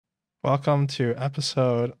Welcome to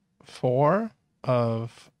episode 4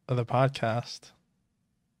 of the podcast.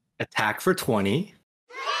 Attack for 20.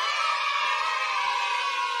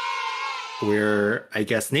 We're, I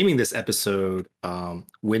guess, naming this episode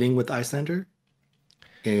Winning with Iyslander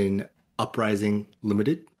in Uprising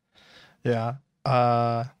Limited. Yeah.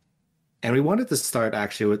 And we wanted to start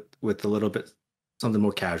actually with a little bit something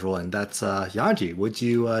more casual, and that's Yanji. What'd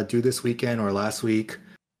you do this weekend or last week?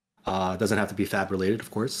 Doesn't have to be fab related, of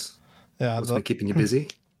course. Yeah. What's been keeping you busy?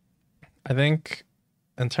 I think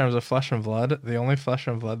in terms of Flesh and Blood, the only Flesh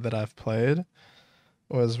and Blood that I've played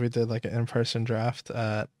was we did like an in-person draft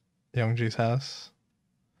at Youngji's house.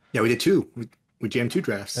 Yeah, we did two. We jammed 2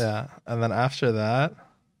 drafts. Yeah. And then after that,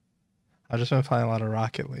 I've just been playing a lot of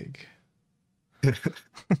Rocket League. Dude,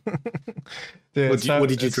 What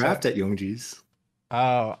did you draft at Youngji's?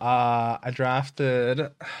 I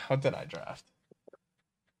drafted. What did I draft?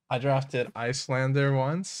 I drafted Iyslander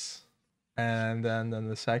once, and then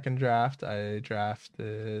the second draft I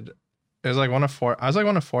drafted. It was like one of 4. I was like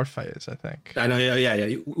one of 4 fights, I think. I know,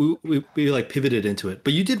 yeah. We like pivoted into it,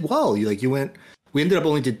 but you did well. You went. We ended up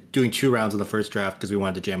only doing 2 rounds in the first draft because we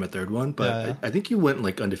wanted to jam a third one. But Yeah. I think you went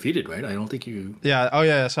like undefeated, right? I don't think you. Yeah. Oh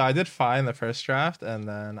yeah. So I did fine in the first draft, and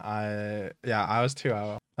then I was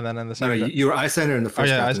 2-0, and then in the No, second. you were Iyslander in the Oh first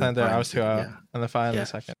yeah, draft. and then Iyslander. I fine was 2-0, yeah. and then fine in Yeah. the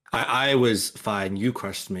second. I was fine. You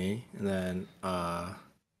crushed me, and then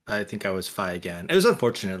I think I was Fi again. It was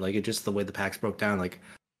unfortunate. Like it just the way the packs broke down. Like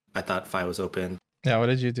I thought Fi was open. Yeah. What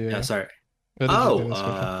did you do? Yeah, sorry. What did you do this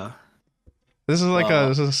weekend? This is like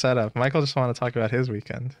this is a setup. Michael just wanted to talk about his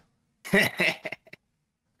weekend. 2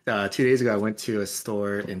 days ago, I went to a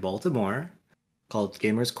store in Baltimore called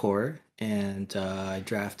Gamers Core, and I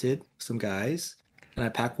drafted some guys, and I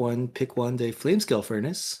pick one day Flamescale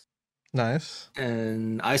Furnace, Nice.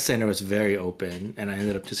 and Iyslander was very open, and I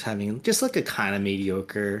ended up just having just like a kind of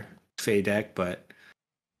mediocre Fey deck, but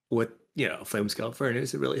with Flamescale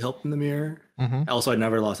Furnace, it really helped in the mirror. Mm-hmm. Also, I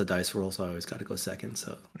never lost a dice roll, so I always got to go second.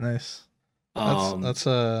 So Nice. um, That's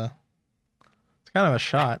it's kind of a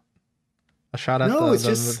shot. A shot at No, it's the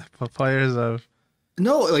just players of.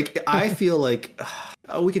 no, like I feel like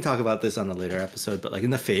we can talk about this on a later episode, but like in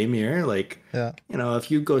the Fey mirror, like Yeah.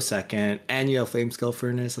 if you go second and you have Flamescale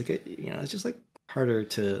Furnace, like it's just like harder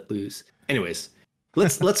to lose. Anyways,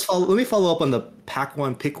 let me follow up on the pack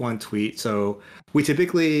one pick one tweet. So we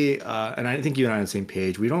typically and I think you and I are on the same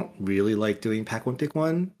page. We don't really like doing pack one pick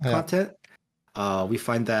one content. We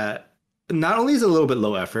find that not only is it a little bit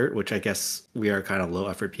low effort, which I guess we are kind of low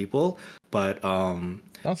effort people, but Don't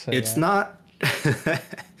say it's that. not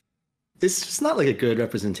it's just not like a good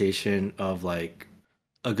representation of like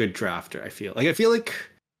a good drafter. I feel like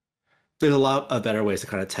there's a lot of better ways to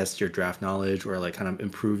kind of test your draft knowledge or like kind of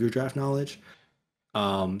improve your draft knowledge.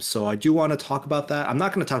 So I do want to talk about that. I'm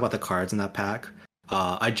not going to talk about the cards in that pack.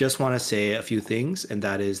 I just want to say a few things, and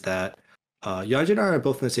that is that Yanji and I are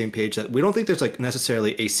both on the same page that we don't think there's like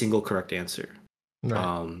necessarily a single correct answer.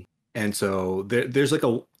 Right. And so there's like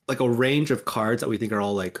a range of cards that we think are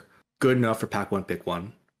all like good enough for pack one pick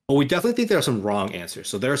one. But we definitely think there are some wrong answers.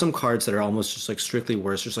 So there are some cards that are almost just like strictly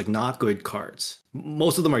worse, just like not good cards.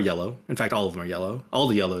 Most of them are yellow. In fact, all of them are yellow. All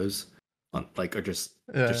the yellows like are just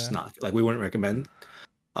not like we wouldn't recommend.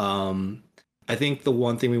 I think the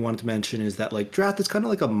one thing we wanted to mention is that like draft is kind of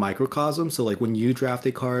like a microcosm. So like when you draft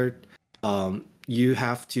a card, you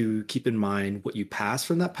have to keep in mind what you pass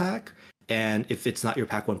from that pack, and if it's not your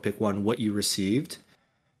pack one pick one, what you received,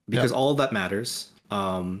 because all of that matters.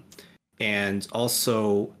 And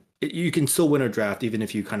also you can still win a draft even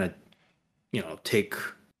if you kind of take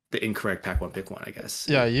the incorrect pack one pick one, I guess.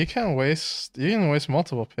 Yeah, you can waste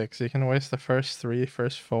multiple picks. You can waste the first 3,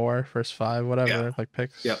 first 4, first 5, whatever like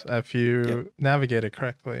picks if you navigate it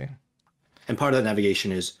correctly. And part of that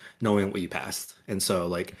navigation is knowing what you passed. And so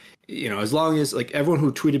like, as long as like everyone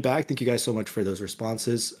who tweeted back, thank you guys so much for those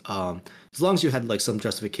responses. As long as you had like some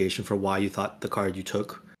justification for why you thought the card you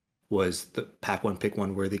took was the pack one pick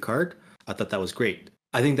one worthy card, I thought that was great.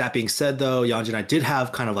 I think that being said though, Yanji and I did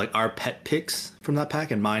have kind of like our pet picks from that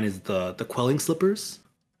pack, and mine is the quelling slippers.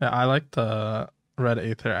 Yeah, I like the red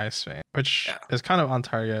Aether Ice Vein, which is kind of on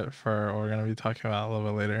target for what we're going to be talking about a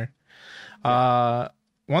little bit later.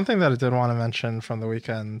 One thing that I did want to mention from the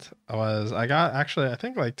weekend was I got actually, I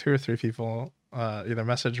think like 2 or 3 people either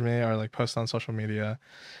message me or like post on social media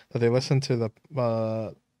that they listened to the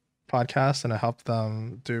podcast and it helped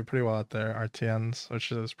them do pretty well at their RTNs,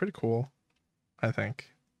 which is pretty cool, I think.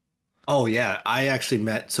 Oh yeah, I actually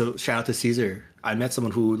so shout out to Caesar. I met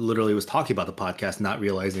someone who literally was talking about the podcast, not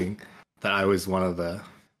realizing that I was one of the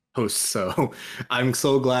hosts. So I'm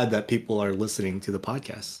so glad that people are listening to the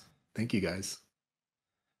podcast. Thank you guys.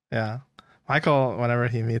 Yeah. Michael, whenever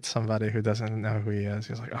he meets somebody who doesn't know who he is,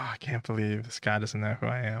 he's like, "Oh, I can't believe this guy doesn't know who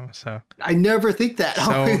I am." So I never think that.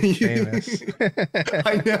 so famous.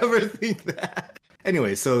 I never think that.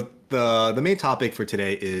 Anyway, so the main topic for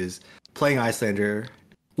today is playing Iyslander,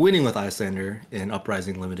 winning with Iyslander in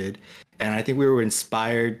Uprising Limited, and I think we were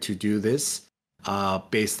inspired to do this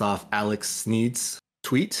based off Alex Sneed's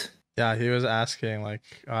tweet. Yeah, he was asking like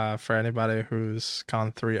for anybody who's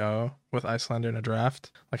gone 3-0 with Iyslander in a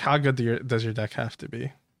draft, like how good does your deck have to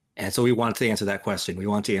be? And so we wanted to answer that question. We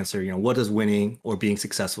want to answer, what does winning or being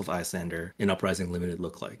successful with Iyslander in Uprising Limited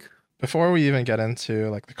look like? Before we even get into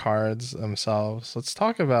like the cards themselves, let's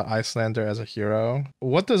talk about Iyslander as a hero.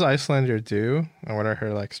 What does Iyslander do, and what are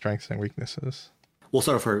her like strengths and weaknesses? We'll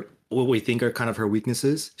start with her, what we think are kind of her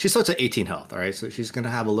weaknesses. She starts at 18 health, all right? So she's going to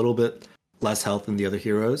have a little bit less health than the other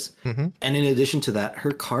heroes. Mm-hmm. And in addition to that, her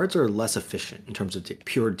cards are less efficient in terms of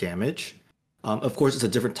pure damage. Of course, it's a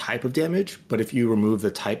different type of damage, but if you remove the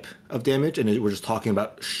type of damage and we're just talking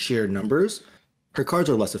about sheer numbers, her cards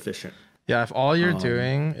are less efficient. Yeah, if all you're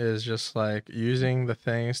doing is just like using the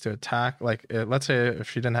things to attack, like let's say if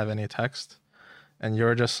she didn't have any text and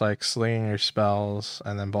you're just like slinging your spells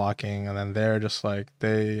and then blocking, and then they're just like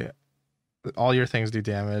all your things do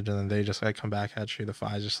damage, and then they just like come back at you. The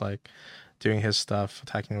Fi's just like doing his stuff,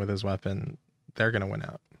 attacking with his weapon. They're gonna win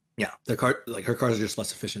out. Yeah, her cards are just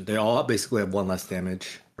less efficient. They all basically have one less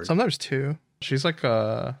damage. Sometimes two. She's like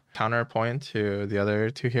a counterpoint to the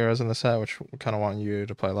other two heroes in the set, which kind of want you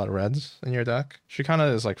to play a lot of reds in your deck. She kind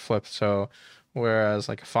of is like flipped. So whereas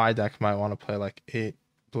like a Fi deck might want to play like 8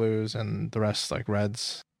 blues and the rest like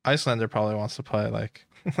reds, Iyslander probably wants to play like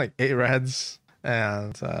 8 reds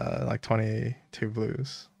and like 22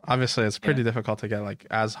 blues. Obviously, it's pretty difficult to get like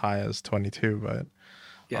as high as 22, but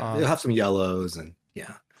yeah, they'll have some yellows and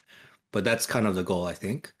but that's kind of the goal, I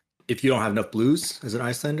think. If you don't have enough blues as an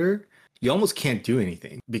Iyslander, you almost can't do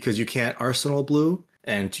anything because you can't arsenal blue,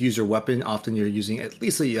 and to use your weapon, often you're using at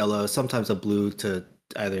least a yellow, sometimes a blue to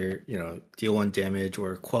either, deal 1 damage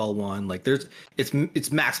or quell 1. Like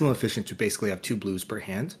it's maximum efficient to basically have 2 blues per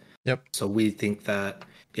hand. Yep. So we think that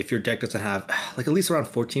if your deck doesn't have like at least around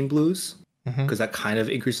 14 blues, because that kind of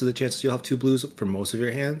increases the chances you'll have 2 blues for most of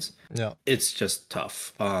your hands. Yeah. It's just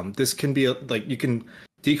tough. This can be like you can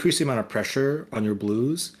decrease the amount of pressure on your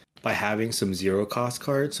blues by having some 0 cost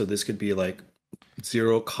cards. So this could be like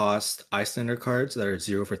 0 cost Iyslander cards that are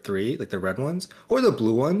 0 for 3, like the red ones, or the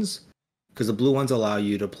blue ones, because the blue ones allow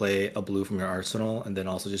you to play a blue from your arsenal and then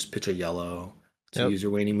also just pitch a yellow to use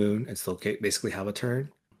your Waning Moon and still basically have a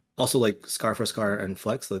turn. Also, like Scar for Scar and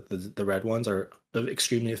Flex, the red ones are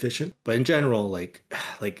extremely efficient. But in general, like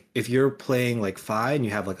if you're playing like Fi and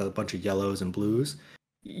you have like a bunch of yellows and blues,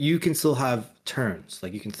 you can still have turns.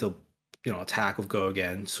 Like you can still, attack with Go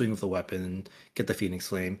Again, swing with the weapon, get the Phoenix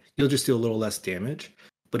Flame. You'll just do a little less damage.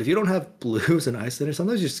 But if you don't have blues and Iyslander,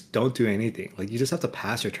 sometimes you just don't do anything. Like you just have to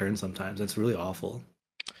pass your turn sometimes. It's really awful.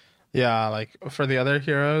 Yeah, like for the other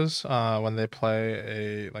heroes, when they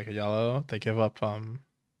play a yellow, they give up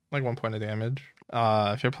like 1 point of damage.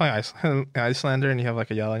 If you're playing Iyslander and you have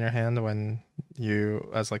like a yellow in your hand when you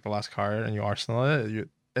as like the last card and you arsenal it,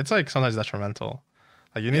 it's like sometimes detrimental.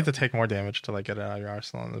 Like you need to take more damage to like get it out of your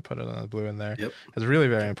arsenal and then put it on the blue in there. Yep. It's really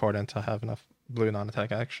very important to have enough blue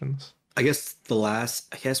non-attack actions. I guess the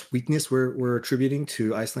last weakness we're attributing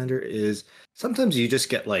to Iyslander is sometimes you just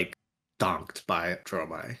get like donked by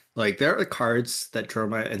Dromai. Like there are cards that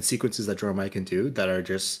Dromai and sequences that Dromai can do that are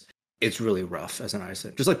just, it's really rough as an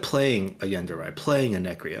Iyslander. Just like playing a Yendurai, playing a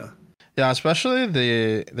Necria. Yeah, especially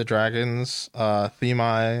the dragons,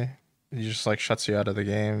 Themai, he just like shuts you out of the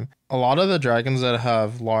game. A lot of the dragons that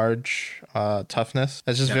have large toughness,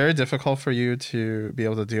 it's just very difficult for you to be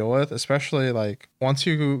able to deal with, especially like once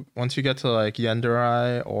you get to like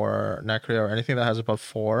Yendurai or Necria or anything that has above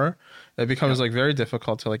 4, it becomes like very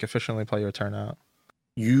difficult to like efficiently play your turn out.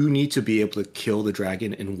 You need to be able to kill the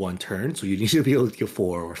dragon in 1 turn, so you need to be able to deal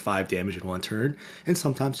 4 or 5 damage in 1 turn, and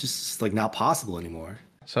sometimes just like not possible anymore.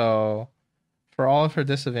 So for all of her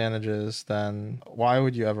disadvantages, then why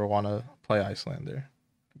would you ever want to play Iyslander?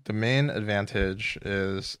 The main advantage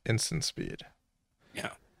is instant speed. Yeah.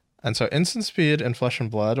 And so instant speed in Flesh and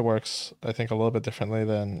Blood works, I think, a little bit differently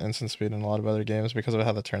than instant speed in a lot of other games because of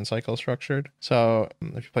how the turn cycle is structured. So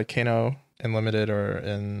if you play Kano in limited or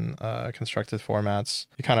in constructed formats,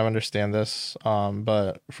 you kind of understand this.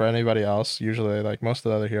 But for anybody else, usually like most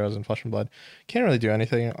of the other heroes in Flesh and Blood can't really do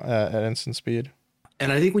anything at instant speed.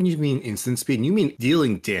 And I think when you mean instant speed, you mean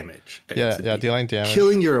dealing damage. Yeah, dealing damage.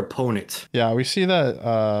 Killing your opponent. Yeah, we see that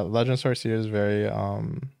Legend Sorcerer is very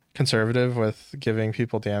conservative with giving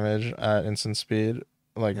people damage at instant speed.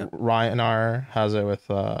 Like Yep. Ryanar has it with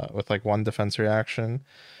like one defense reaction,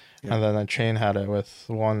 Yep. and then a Chain had it with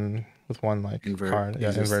one like Invert card, yeah,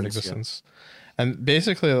 invert existence. Yep. existence. And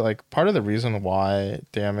basically, like part of the reason why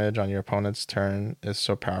damage on your opponent's turn is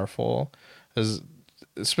so powerful is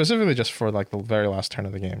specifically just for like the very last turn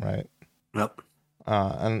of the game, right? Yep.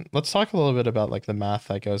 And let's talk a little bit about like the math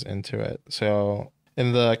that goes into it. So,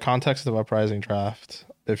 in the context of Uprising draft,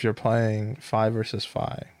 if you're playing five versus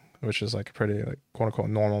five, which is like a pretty like quote unquote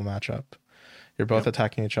normal matchup, you're both Yep.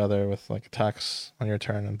 attacking each other with like attacks on your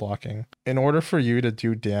turn and blocking. In order for you to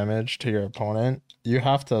do damage to your opponent, you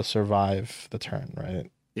have to survive the turn, right?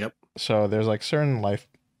 Yep. So there's like certain life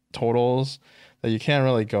totals that you can't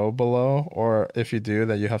really go below, or if you do,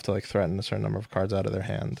 that you have to like threaten a certain number of cards out of their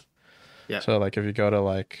hand. Yep. So like if you go to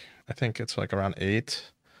like I think it's like around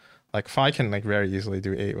eight, like five can like very easily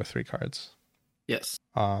do eight with three cards. Yes.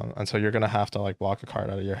 And so you're gonna have to like block a card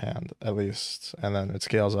out of your hand at least, and then it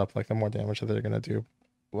scales up like the more damage that they're gonna do,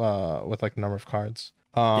 with like the number of cards.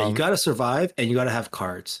 Yeah, you got to survive and you got to have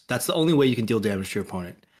cards. That's the only way you can deal damage to your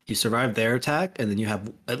opponent. You survive their attack, and then you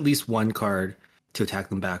have at least one card to attack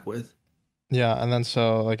them back with. Yeah, and then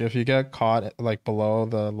so like if you get caught like below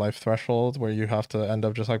the life threshold where you have to end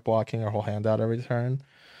up just like blocking your whole hand out every turn,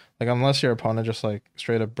 like unless your opponent just like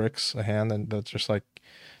straight up bricks a hand and that just like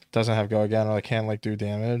doesn't have go again or like can't like do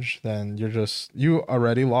damage, then you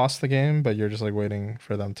already lost the game, but you're just like waiting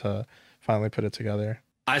for them to finally put it together.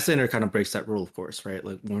 Iyslander kind of breaks that rule, of course, right?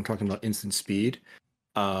 Like when we're talking about instant speed,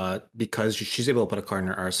 because she's able to put a card in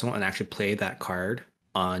her arsenal and actually play that card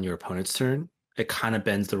on your opponent's turn, it kind of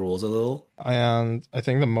bends the rules a little. And I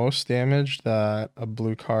think the most damage that a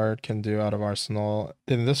blue card can do out of Arsenal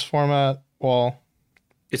in this format, well,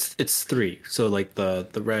 It's three. So like the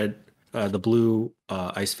red, the blue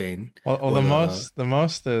Ice Vein, well, or the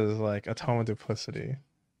most is like a Tome of Duplicity,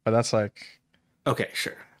 but that's like okay,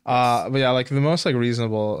 sure. Yes. but yeah, like the most like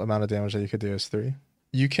reasonable amount of damage that you could do is three.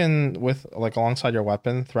 You can with like alongside your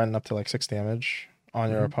weapon threaten up to like six damage on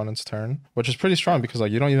your Mhm. opponent's turn, which is pretty strong because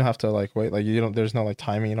like you don't even have to like wait, like you don't there's no like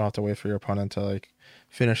timing, you don't have to wait for your opponent to like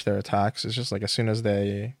finish their attacks. It's just like as soon as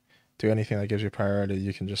they do anything that gives you priority,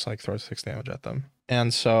 you can just like throw six damage at them.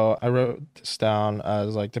 And so I wrote this down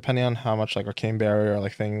as like depending on how much like arcane barrier or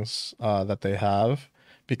like things that they have,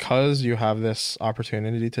 because you have this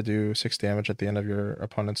opportunity to do six damage at the end of your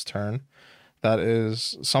opponent's turn, that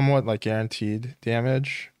is somewhat like guaranteed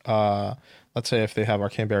damage. Let's say if they have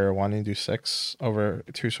Arcane Barrier 1 and do six over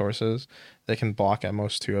two sources, they can block at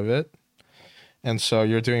most two of it. And so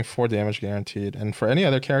you're doing four damage guaranteed. And for any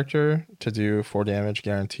other character to do four damage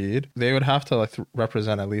guaranteed, they would have to like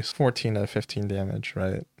represent at least 14 to 15 damage,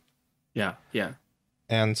 right? Yeah, yeah.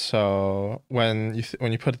 And so when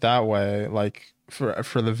you put it that way, like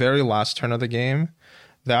for the very last turn of the game,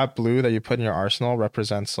 that blue that you put in your arsenal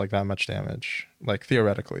represents like that much damage, like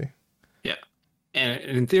theoretically. Yeah.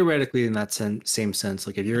 And theoretically, in that same sense,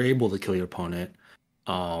 like if you're able to kill your opponent,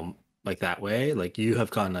 like that way, like you have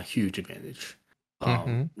gotten a huge advantage.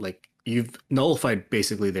 Mm-hmm. Like you've nullified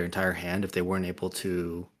basically their entire hand if they weren't able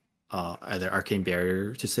to, either Arcane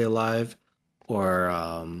Barrier to stay alive, or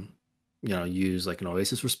use like an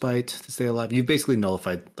Oasis Respite to stay alive. You basically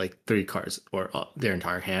nullified like three cards or their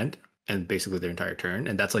entire hand and basically their entire turn,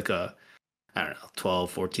 and that's like a, I don't know,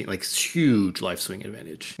 12, 14, like huge life swing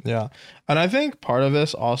advantage. Yeah. And I think part of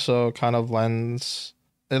this also kind of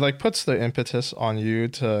it like puts the impetus on you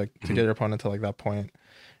to get your opponent to like that point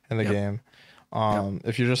in the Yep. game. Yep.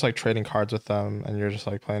 If you're just like trading cards with them and you're just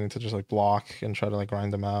like planning to just like block and try to like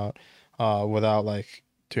grind them out without like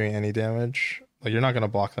doing any damage, like you're not gonna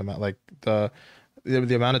block them out. Like the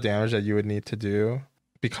amount of damage that you would need to do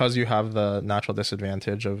because you have the natural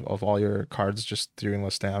disadvantage of all your cards just doing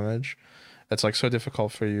less damage. It's like so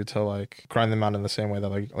difficult for you to like grind them out in the same way that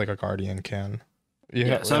like a guardian can.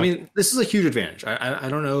 Yeah. So I mean, this is a huge advantage. I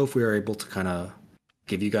don't know if we are able to kind of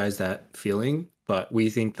give you guys that feeling, but we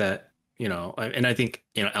think that, and I think,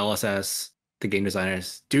 LSS, the game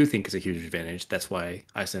designers do think is a huge advantage. That's why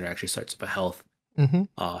Iyslander actually starts with a health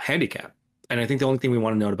Mm-hmm. handicap. And I think the only thing we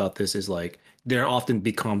want to note about this is like there often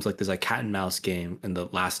becomes like this like cat and mouse game in the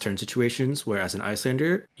last turn situations, whereas an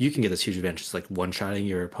Iyslander, you can get this huge advantage, just like one-shotting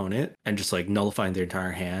your opponent and just like nullifying their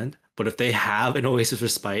entire hand. But if they have an Oasis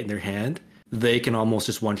Respite in their hand, they can almost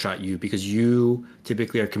just one-shot you because you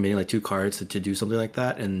typically are committing like two cards to do something like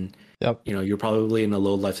that. And Yep. you're probably in a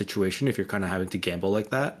low life situation if you're kind of having to gamble like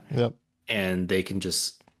that. Yep. And they can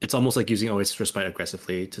just, it's almost like using Oasis Respite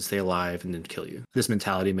aggressively to stay alive and then kill you. This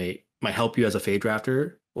mentality might help you as a Fade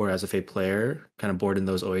drafter or as a Fade player, kind of bored in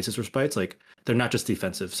those Oasis respites, like they're not just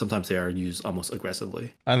defensive. Sometimes they are used almost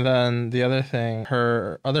aggressively. And then the other thing,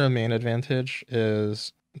 her other main advantage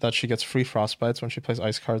is that she gets free frostbites when she plays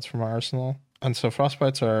ice cards from her arsenal. And so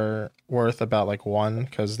frostbites are worth about like one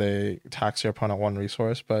because they tax your opponent one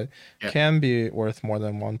resource, but can be worth more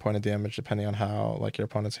than 1 point of damage depending on how like your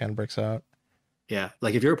opponent's hand breaks out. Yeah,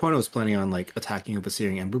 like if your opponent was planning on like attacking with a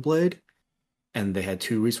Searing Emberblade, and they had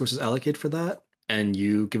 2 resources allocated for that, and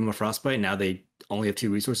you give them a frostbite, now they only have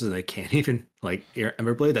 2 resources and they can't even like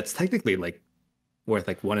Emberblade. That's technically like worth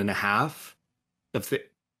like 1.5 if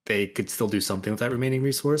they could still do something with that remaining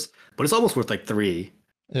resource, but it's almost worth like 3.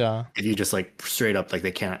 Yeah. If you just like straight up like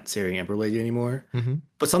they can't Searing Emberblade you anymore. Mm-hmm.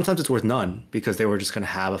 But sometimes it's worth none because they were just gonna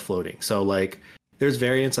have a floating. So like there's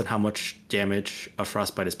variance on how much damage a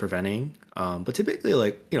frostbite is preventing. But typically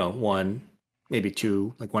like, 1, maybe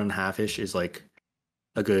 2, like 1.5-ish is like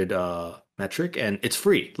a good metric, and it's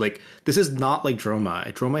free. Like this is not like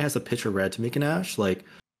Dromai. Dromai has to pitch a red to make an Ash. Like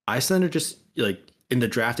Iyslander just like in the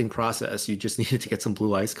drafting process, you just needed to get some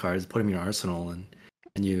blue ice cards, put them in your arsenal, and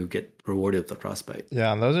you get rewarded with the frostbite.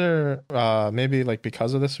 Yeah, and those are maybe like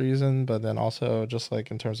because of this reason, but then also just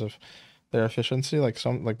like in terms of their efficiency, like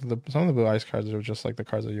some of the blue ice cards are just like the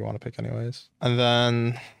cards that you want to pick anyways. And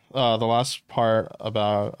then the last part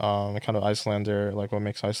about kind of Iyslander, like what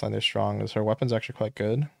makes Iyslander strong is her weapon's actually quite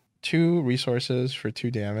good. 2 resources for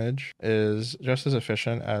 2 damage is just as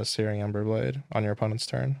efficient as Searing Emberblade on your opponent's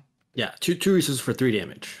turn. Yeah, two resources for 3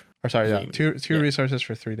 damage. Or sorry, yeah, two resources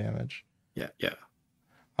for 3 damage. Yeah.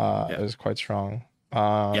 Is quite strong.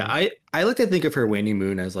 I like to think of her Waning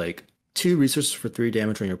Moon as like 2 resources for 3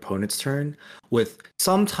 damage on your opponent's turn. With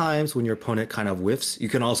sometimes when your opponent kind of whiffs, you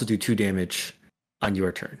can also do 2 damage on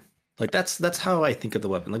your turn. Like that's how I think of the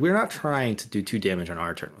weapon. Like we're not trying to do 2 damage on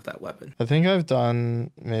our turn with that weapon. I think I've done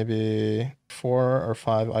maybe 4 or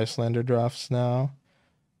 5 Iyslander drafts now,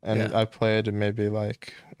 and I've played maybe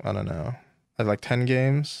like I don't know, like 10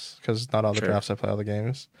 games because not all the drafts I play all the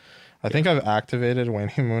games. I think I've activated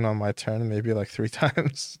Waning Moon on my turn maybe like 3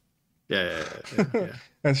 times. Yeah.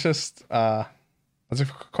 It's just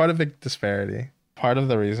it's quite a big disparity. Part of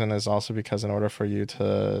the reason is also because in order for you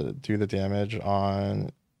to do the damage on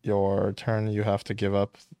your turn, you have to give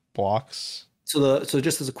up blocks. So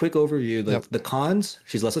just as a quick overview, the cons,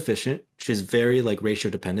 she's less efficient. She's very like ratio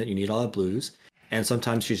dependent. You need all that blues, and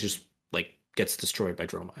sometimes she's just like gets destroyed by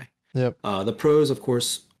Dromai. Yep. The pros, of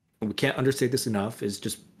course, we can't understate this enough, is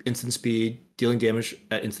just instant speed, dealing damage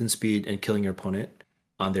at instant speed, and killing your opponent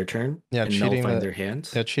on their turn. Yeah, and nullifying their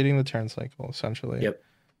hands. Yeah, cheating the turn cycle essentially. Yep.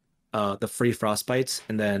 The free frostbites,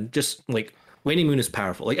 and then just like Waning Moon is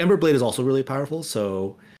powerful. Like Emberblade is also really powerful,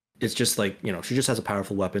 so it's just like, she just has a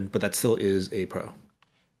powerful weapon, but that still is a pro.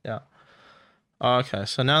 Yeah. Okay,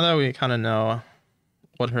 so now that we kind of know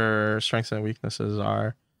what her strengths and weaknesses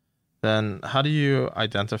are, then how do you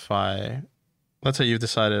identify, let's say you've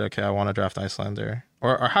decided, okay, I want to draft Iyslander,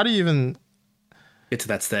 or how do you even get to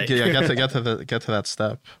that stage? get to that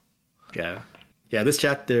step? Yeah. This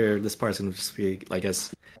chapter, this part is going to just be, I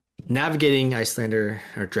guess, navigating Iyslander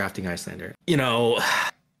or drafting Iyslander.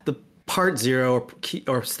 The part 0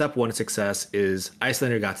 or step 1 of success is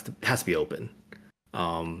Iyslander has to be open.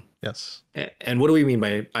 Yes. And what do we mean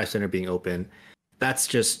by Iyslander being open? That's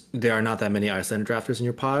just, there are not that many Iyslander drafters in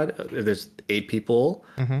your pod. If there's 8 people,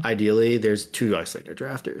 ideally there's 2 Iyslander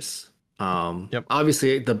drafters.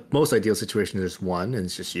 Obviously, the most ideal situation is there's 1 and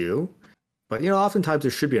it's just you. But oftentimes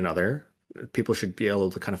there should be another. People should be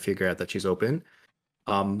able to kind of figure out that she's open.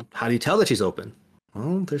 How do you tell that she's open?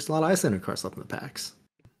 Well, there's a lot of Iyslander cards left in the packs.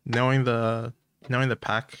 Knowing the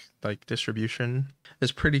pack like distribution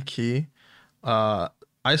is pretty key.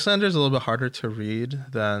 Iyslander is a little bit harder to read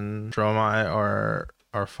than Dromai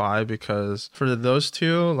or Fi, because for those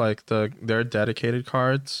 2, like their dedicated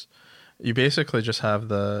cards, you basically just have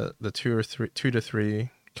the 2 to 3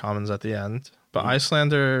 commons at the end. But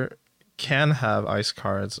Iyslander can have ice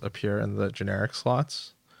cards appear in the generic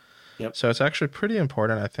slots. Yep. So it's actually pretty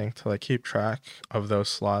important, I think, to like keep track of those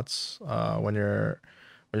slots when you're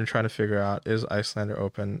trying to figure out, is Iyslander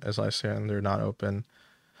open, is Iyslander not open.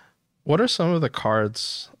 What are some of the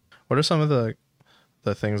cards? What are some of the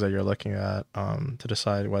things that you're looking at to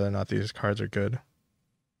decide whether or not these cards are good?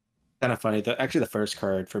 Kind of funny. Actually, the first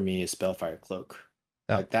card for me is Spellfire Cloak.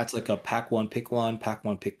 Yeah. Like that's like a pack 1 pick 1, pack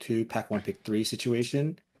 1 pick 2, pack 1 pick 3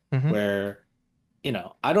 situation where,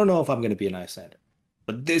 I don't know if I'm going to be an Iyslander,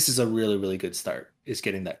 but this is a really, really good start, is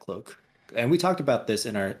getting that cloak. And we talked about this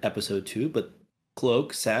in our episode 2, but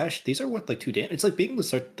cloak, sash, these are worth like 2 damage. It's like being able to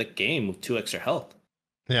start the game with 2 extra health.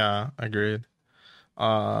 Yeah, agreed.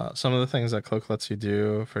 some of the things that Cloak lets you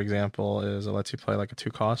do, for example, is it lets you play like a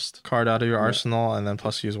 2-cost card out of your arsenal and then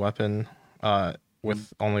plus use weapon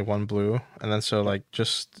with only 1 blue. And then so like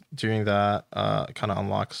just doing that kind of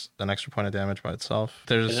unlocks an extra point of damage by itself.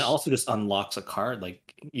 And it also just unlocks a card.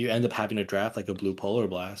 Like you end up having to draft like a blue Polar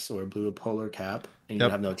Blast or a blue Polar Cap, and you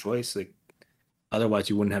have no choice. Like otherwise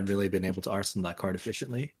you wouldn't have really been able to arsenal that card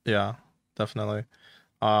efficiently. Yeah, definitely.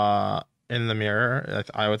 In the mirror,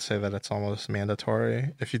 I would say that it's almost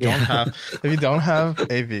mandatory. If you don't have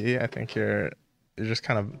AV, I think you're just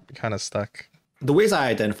kind of stuck. The ways I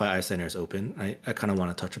identify Iyslander as open, I kind of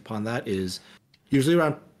want to touch upon that, is usually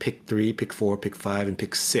around pick 3, pick 4, pick 5, and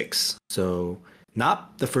pick 6. So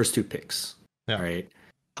not the first 2 picks. Yeah. Right.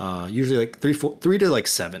 Usually like 3 to like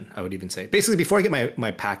 7, I would even say. Basically before I get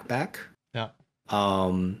my pack back. Yeah.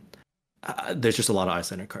 There's just a lot of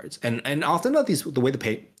Iyslander cards, and often the way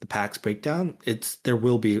the packs break down, there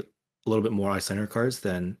will be a little bit more Iyslander cards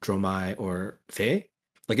than Dromai or Fae.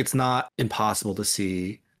 Like it's not impossible to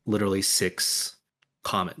see literally 6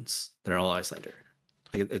 commons that are all Iyslander.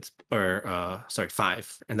 Like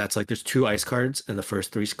 5, and that's like there's 2 ice cards in the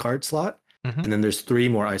first 3 card slot, and then there's 3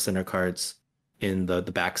 more Iyslander cards in the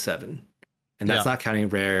back 7, and that's not counting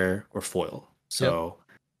rare or foil. So. Yep.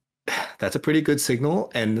 That's a pretty good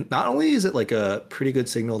signal, and not only is it like a pretty good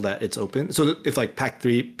signal that it's open. So if like pack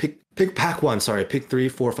 3, pick pack 1, sorry, pick 3,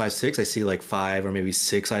 4, 5, 6, I see like 5 or maybe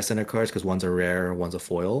 6 Iyslander cards because one's a rare, one's a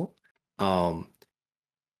foil. And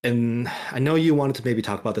I know you wanted to maybe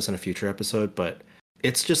talk about this in a future episode, but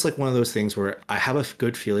it's just like one of those things where I have a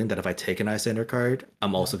good feeling that if I take an Iyslander card,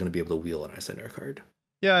 I'm also going to be able to wheel an Iyslander card.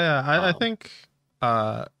 Yeah. I think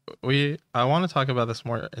I want to talk about this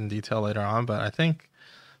more in detail later on, but I think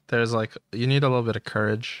there's like you need a little bit of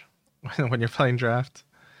courage when you're playing draft.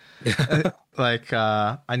 Like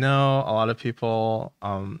I know a lot of people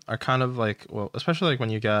are kind of like, well, especially like when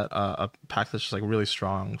you get a pack that's just like really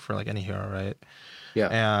strong for like any hero, right? Yeah.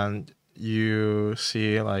 And you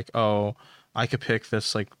see like, oh, I could pick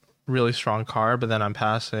this like really strong card, but then I'm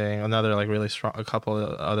passing another like really strong, a couple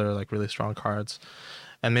of other like really strong cards,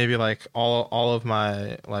 and maybe like all of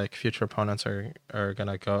my like future opponents are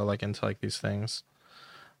gonna go like into like these things.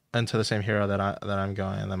 Into the same hero that I'm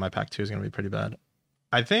going, and then my pack 2 is going to be pretty bad.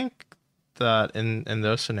 I think that in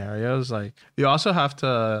those scenarios, like you also have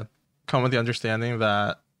to come with the understanding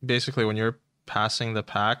that basically when you're passing the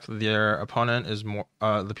pack, their opponent is more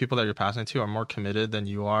the people that you're passing to are more committed than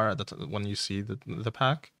you are when you see the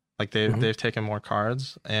pack. Like they've taken more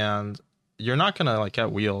cards, and you're not gonna like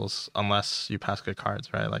get wheels unless you pass good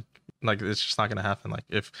cards, right? Like it's just not gonna happen. Like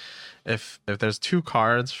if there's 2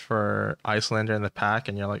 cards for Iyslander in the pack,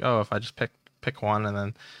 and you're like, oh, if I just pick one,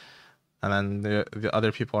 and then the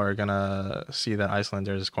other people are gonna see that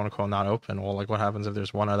Iyslander is quote unquote not open. Well, like what happens if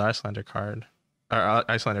there's one other Iyslander card or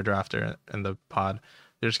Iyslander drafter in the pod?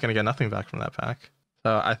 You're just gonna get nothing back from that pack.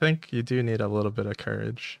 So I think you do need a little bit of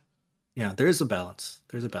courage. Yeah, there is a balance.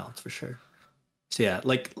 There's a balance for sure. So yeah,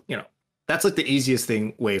 like that's like the easiest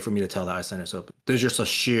way for me to tell that Iyslander is open. There's just a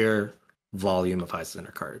sheer volume of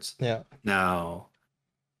Iyslander cards. Yeah. Now,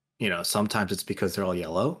 sometimes it's because they're all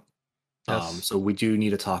yellow. Yes. So we do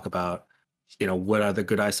need to talk about, what are the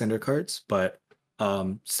good Iyslander cards. But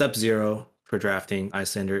step 0 for drafting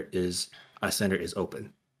Iyslander is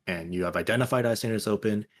open. And you have identified Iyslander as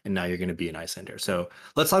open, and now you're going to be an Iyslander. So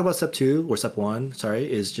let's talk about step 2, or step 1, sorry,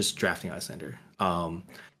 is just drafting Iyslander.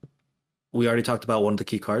 We already talked about one of the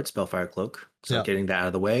key cards, Spellfire Cloak. So getting that out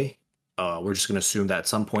of the way, we're just going to assume that at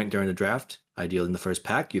some point during the draft, ideally in the first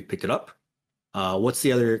pack, you've picked it up. What's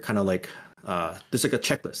the other kind of like, there's like a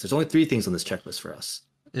checklist. There's only 3 things on this checklist for us.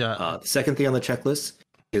 Yeah. The second thing on the checklist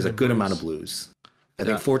is a good amount of blues. I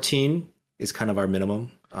think 14 is kind of our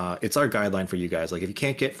minimum. It's our guideline for you guys. Like if you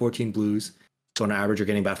can't get 14 blues, so on average you're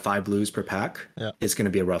getting about 5 blues per pack, it's going to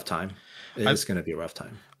be a rough time. It's going to be a rough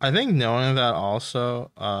time. I think knowing that also,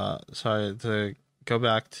 sorry, to go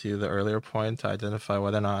back to the earlier point to identify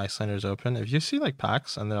whether or not Iyslander is open, if you see like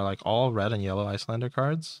packs and they're like all red and yellow Iyslander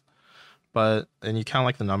cards, and you count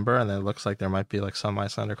like the number and then it looks like there might be like some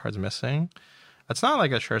Iyslander cards missing, it's not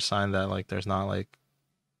like a sure sign that like there's not like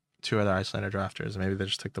 2 other Iyslander drafters. Maybe they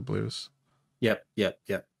just took the blues. Yep. Just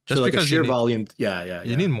so like because a sheer volume. Yeah.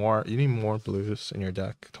 You need more blues in your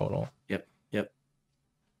deck total. Yep.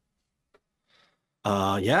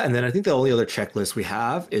 And then I think the only other checklist we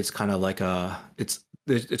have is kind of like it's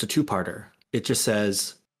a 2-parter. It just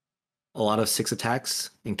says a lot of 6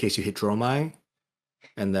 attacks in case you hit Dromai,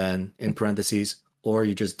 and then in parentheses or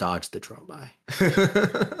you just dodge the Dromai.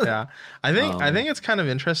 Yeah, I think um, it's kind of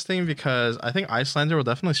interesting because I think Iyslander will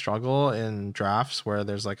definitely struggle in drafts where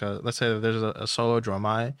there's like a, let's say there's a solo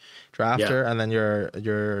Dromai yeah. drafter, and then your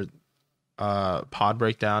pod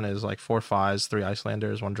breakdown is like four fives, three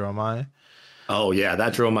Icelanders, one Dromai. Oh yeah,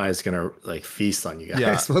 that Dromai is gonna like feast on you Yeah,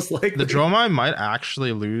 guys, most the likely. Dromai might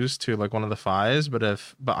actually lose to like one of the fives, but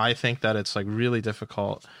I think that it's like really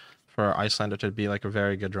difficult for Iyslander to be like a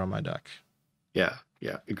very good Dromai deck. Yeah,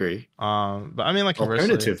 yeah, agree. But I mean, like conversely,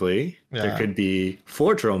 Alternatively, there yeah, could be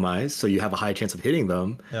four Dromais, so you have a high chance of hitting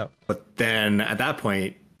them. yeah. But then at that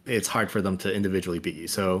point, it's hard for them to individually beat you.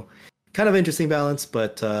 So, kind of interesting balance.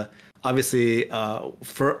 But obviously,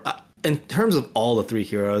 for in terms of all the three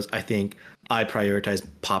heroes, I think I prioritize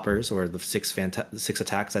poppers or the six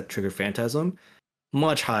attacks that trigger Phantasm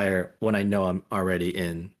much higher when I know I'm already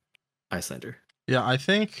in Icelander. Yeah, I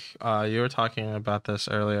think you were talking about this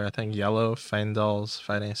earlier. I think yellow Faendal's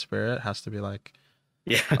Fighting Spirit has to be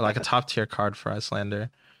Yeah, like a top tier card for Icelander,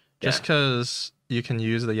 just yeah, because you can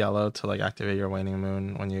use the yellow to like activate your Waning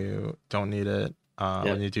Moon when you don't need it. When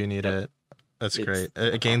yep, you do need yep. it, it's It's great.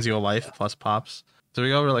 It gains you a life yeah, plus pops. So we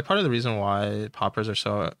go over like part of the reason why poppers are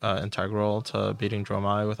so integral to beating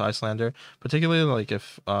Dromai with Icelander, particularly like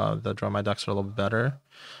if the Dromai decks are a little bit better.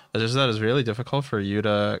 It's just that it's really difficult for you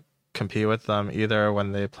to compete with them either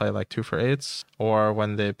when they play like two for eights or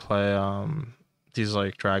when they play these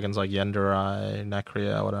like dragons like Yenderai,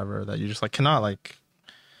 Necria, whatever that you just like cannot like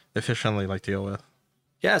efficiently like deal with.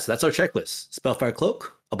 yeah. So that's our checklist: Spellfire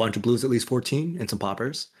Cloak, a bunch of blues, at least 14, and some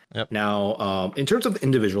poppers. Yep. Now, in terms of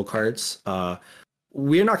individual cards,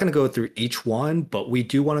 we're not going to go through each one, but we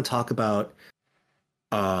do want to talk about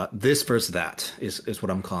this versus that is what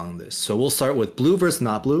I'm calling this. So we'll start with blue versus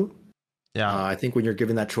not blue. Yeah. I think when you're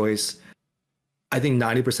given that choice, I think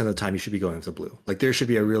 90% of the time you should be going with the blue. Like there should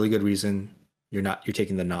be a really good reason you're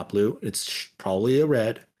taking the not blue. It's probably a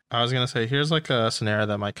red. I was gonna say here's like a scenario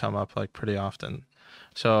that might come up like pretty often.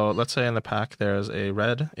 So let's say in the pack there's a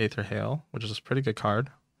red Aether Hail, which is a pretty good card.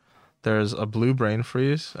 There's a blue Brain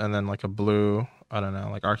Freeze, and then like a blue, I don't know,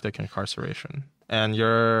 like Arctic Incarceration. And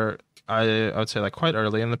I would say like quite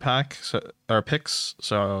early in the pack, so or picks,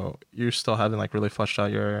 so you still haven't like really fleshed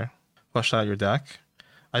out your deck.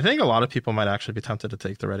 I think a lot of people might actually be tempted to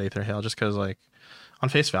take the red Aether Hail just because like on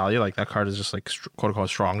face value, like that card is just like quote unquote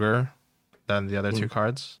stronger than the other two Mm.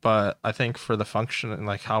 cards. But I think for the function and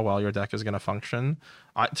like how well your deck is going to function,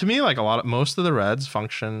 to me, like most of the reds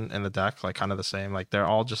function in the deck like kind of the same. Like they're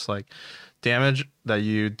all just like damage that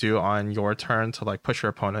you do on your turn to like push your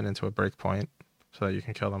opponent into a break point so that you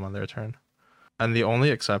can kill them on their turn. And the only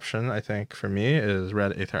exception I think for me is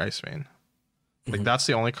red Aether Icevein. Like Mhm. that's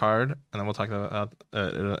the only card, and then we'll talk about in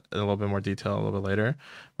a little bit more detail a little bit later.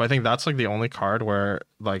 But I think that's like the only card where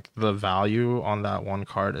like the value on that one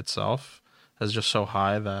card itself is just so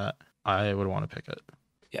high that I would want to pick it.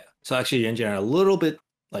 Yeah. So actually, Genji are a little bit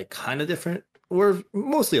like kind of different. We're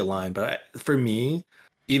mostly aligned, but for me,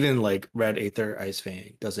 even like red Aether Ice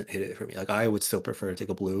Fang doesn't hit it for me. Like I would still prefer to take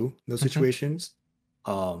a blue in those Hmm. situations.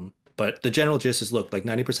 But the general gist is look, like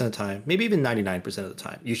 90% of the time, maybe even 99% of the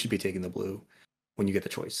time, you should be taking the blue when you get the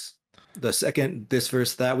choice. The second this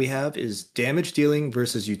versus that we have is damage dealing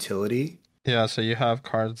versus utility. Yeah, so you have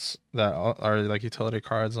cards that are like utility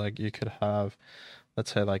cards. Like you could have,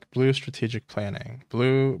 let's say, like blue strategic planning,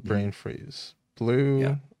 blue Mhm. brain freeze, Yeah.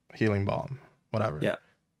 blue healing balm, whatever. Yeah.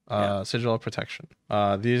 Yeah. Sigil of protection.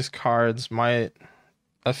 These cards might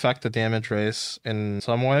affect the damage race in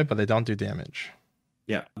some way, but they don't do damage.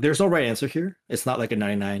 Yeah, there's no right answer here. It's not like a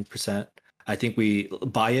 99%. I think we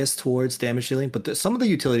bias towards damage dealing, but some of the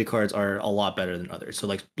utility cards are a lot better than others. So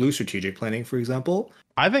like blue strategic planning, for example.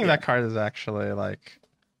 I think Yeah. that card is actually like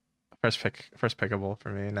first pickable for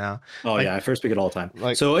me now. Oh Like yeah, I first pick it all the time.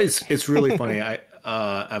 like So it's really funny. I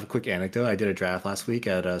have a quick anecdote. I did a draft last week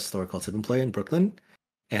at a store called Sip and Play in Brooklyn,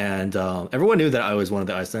 and everyone knew that I was one of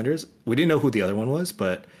the Icelanders. We didn't know who the other one was,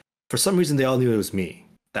 but for some reason they all knew it was me.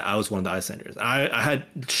 That I was one of the Icelanders. I had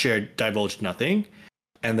shared divulged nothing,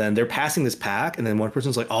 and then they're passing this pack, and then one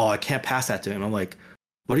person's like, "Oh, I can't pass that to him." I'm like,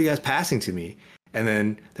 "What are you guys passing to me?" And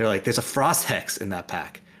then they're like, "There's a frost hex in that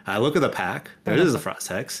pack." I look at the pack. There is a frost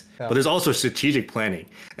hex, yeah. but there's also strategic planning,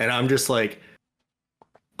 and I'm just like,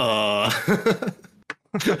 uh.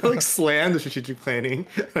 I like slam the strategic planning.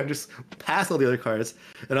 And I just pass all the other cards,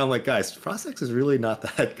 and I'm like, guys, frost hex is really not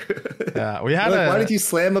that good. Yeah, we They're had like, why a did you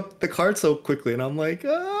slam up the card so quickly? And I'm like,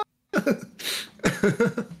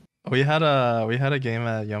 we had a game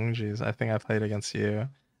at Youngji's. I think I played against you. yeah,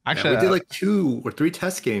 Actually, we did like 2 or 3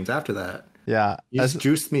 test games after that. yeah, You just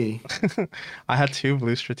juiced me. I had two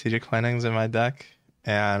blue strategic plannings in my deck,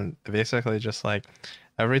 and basically just like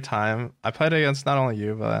every time I played against not only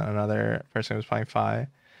you but another person who was playing Fi,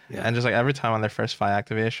 Yeah. and just like every time on their first Fi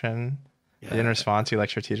activation, they didn't Yeah. respond to like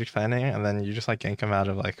strategic planning, and then you just like gank them out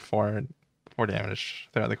of like four damage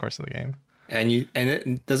throughout the course of the game. And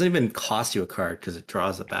it doesn't even cost you a card because it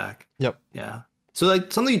draws it back. Yep. Yeah. So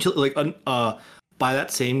like something like by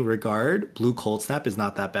that same regard, blue cold snap is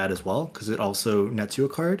not that bad as well because it also nets you a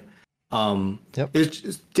card. Yep. It's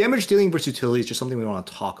just, damage dealing versus utility is just something we want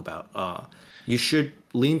to talk about. You should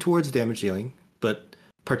lean towards damage dealing, but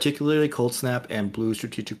particularly cold snap and blue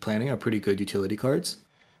strategic planning are pretty good utility cards.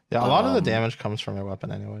 Yeah, a lot of the damage comes from your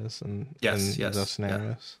weapon anyways, Yes, in those yes, yeah.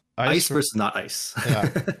 scenarios. Ice versus not ice.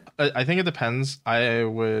 Yeah. I think it depends. I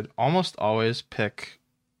would almost always pick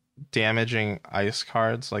damaging ice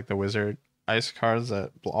cards, like the wizard ice cards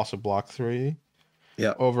that also block 3,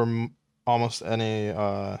 Yeah. over almost any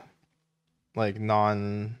like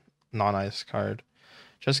non-ice card,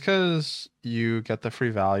 just because you get the free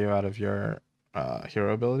value out of your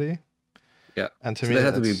hero ability. Yeah. And to So me, they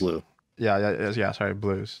have to be blue. Yeah. Sorry,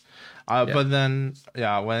 blues. Yeah. But then,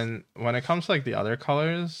 yeah, when it comes to like the other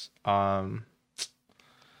colors,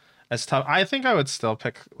 it's tough. I think I would still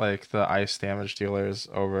pick like the ice damage dealers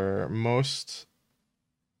over most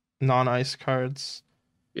non-ice cards.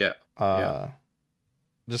 Yeah.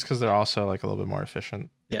 Just because they're also like a little bit more efficient.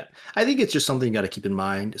 Yeah. I think it's just something you got to keep in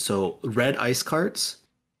mind. So red ice cards,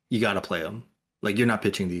 you got to play them. Like you're not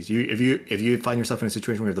pitching these. If you find yourself in a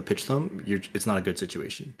situation where you have to pitch them, it's not a good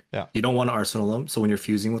situation. Yeah. You don't want to arsenal them. So when you're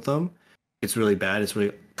fusing with them, it's really bad. It's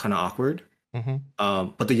really kind of awkward.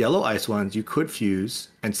 But the yellow ice ones, you could fuse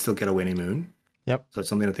and still get a waning moon. Yep. So it's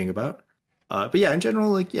something to think about. But yeah, in general,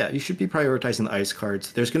 like you should be prioritizing the ice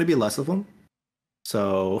cards. There's going to be less of them.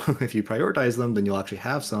 So if you prioritize them, then you'll actually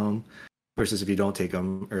have some. Versus if you don't take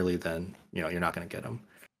them early, then you're not going to get them.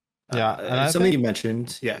 Yeah, and something you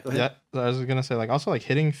mentioned. Yeah, go ahead. Yeah, I was gonna say like also like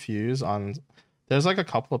hitting fuse on. There's like a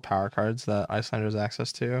couple of power cards that Iyslander has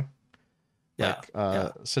access to. Yeah,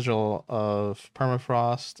 like Sigil of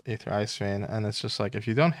Permafrost, Aether Ice Vein, and it's just like if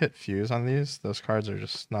you don't hit fuse on those cards are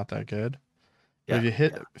just not that good. But if you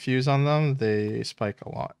hit fuse on them, they spike a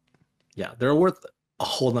lot. Yeah, they're worth a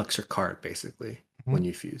whole extra card basically when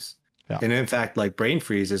you fuse. Yeah. And in fact, like Brain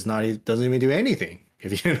Freeze doesn't even do anything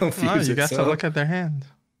if you don't fuse. You got to look at their hand.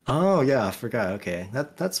 Oh yeah, I forgot. Okay,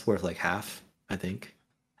 that's worth like half, I think,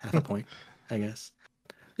 half a point, I guess.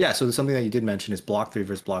 Yeah, so something that you did mention is block 3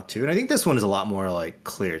 versus block 2, and I think this one is a lot more like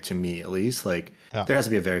clear to me at least. Like there has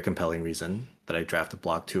to be a very compelling reason that I drafted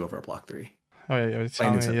block 2 over block 3. Oh yeah, you're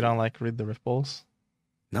telling me you don't like Read the Ripples?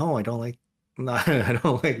 No, I don't like. No, I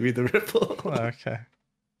don't like Read the Ripple. Okay.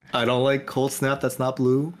 I don't like Cold Snap. That's not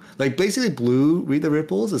blue. Like basically, blue Read the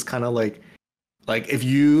Ripples is kind of like if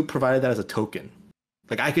you provided that as a token.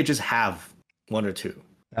 Like I could just have 1 or 2.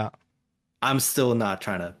 Yeah. I'm still not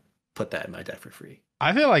trying to put that in my deck for free.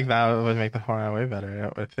 I feel like that would make the format way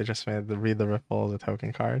better if they just made the Read the Ripple a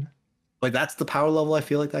token card. Like that's the power level I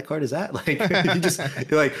feel like that card is at. Like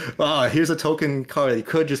you're like, oh, here's a token card that you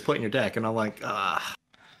could just put in your deck, and I'm like, I'll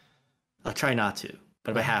try not to,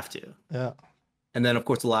 but if I have to. Yeah. And then of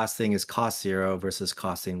course the last thing is cost 0 versus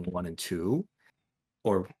costing 1 and 2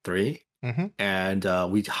 or 3.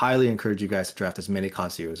 And we highly encourage you guys to draft as many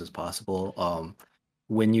cost 0s as possible.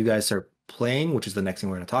 When you guys start playing, which is the next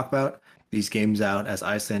thing we're going to talk about, these games out as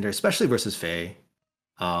Iyslander, especially versus Fae,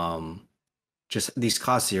 just these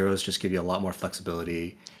cost 0s just give you a lot more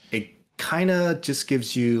flexibility. It kind of just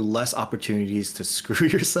gives you less opportunities to screw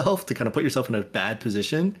yourself, to kind of put yourself in a bad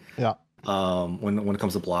position. Yeah. When it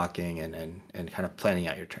comes to blocking and kind of planning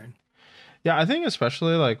out your turn. Yeah, I think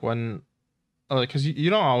especially like when, like, because you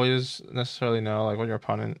don't always necessarily know like what your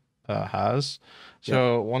opponent has.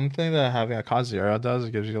 So one thing that having a cost 0 does,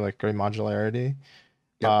 it gives you like great modularity.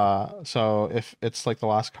 So if it's like the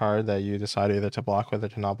last card that you decide either to block with or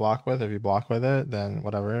to not block with, if you block with it, then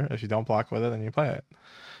whatever. If you don't block with it, then you play it.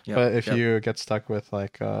 But if you get stuck with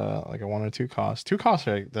like a 1 or 2 cost, 2 costs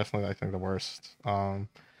are definitely I think the worst.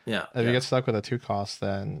 If you get stuck with a 2 cost,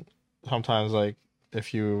 then sometimes like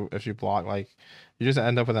if you block, like you just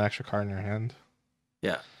end up with an extra card in your hand.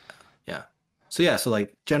 Yeah. So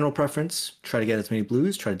like general preference, try to get as many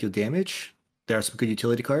blues, try to deal damage. There are some good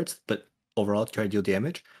utility cards, but overall try to deal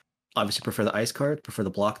damage. Obviously prefer the ice card, prefer the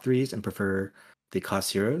block 3s, and prefer the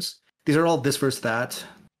cost 0s. These are all this versus that.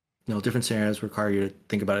 Different scenarios require you to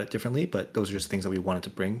think about it differently, but those are just things that we wanted to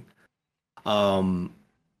bring. I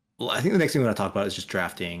think the next thing we want to talk about is just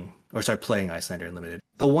playing Iyslander Unlimited.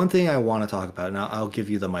 The one thing I want to talk about, and I'll give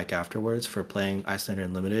you the mic afterwards for playing Iyslander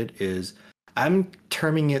Unlimited, is I'm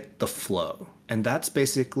terming it the flow. And that's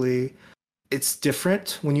basically, it's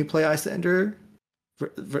different when you play Iyslander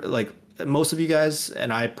like most of you guys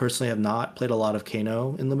and I personally have not played a lot of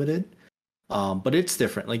Kano in limited. But it's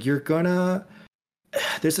different. Like you're gonna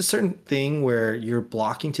there's a certain thing where you're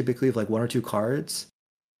blocking typically of like one or two cards,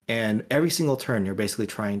 and every single turn you're basically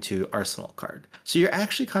trying to arsenal card. So you're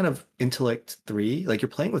actually kind of intellect three, like you're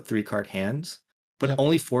playing with 3 card hands, but Yep.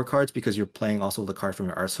 only 4 cards because you're playing also the card from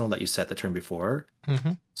your arsenal that you set the turn before.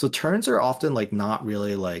 Mm-hmm. So turns are often like not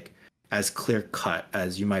really like as clear cut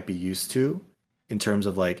as you might be used to in terms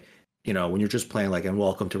of like, when you're just playing like in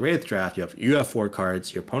Welcome to Wraith Draft, you have 4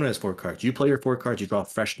 cards, your opponent has 4 cards, you play your 4 cards, you draw a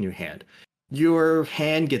fresh new hand. Your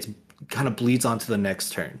hand gets kind of bleeds onto the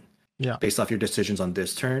next turn. Yeah. Based off your decisions on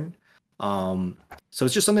this turn. So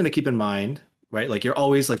it's just something to keep in mind, right? Like you're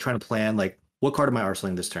always like trying to plan like what card am I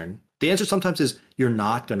arsenaling this turn? The answer sometimes is you're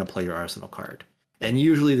not going to play your arsenal card. And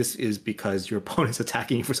usually this is because your opponent's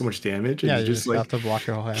attacking you for so much damage. And Yeah, you you just like have to block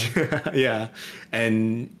your whole hand. yeah.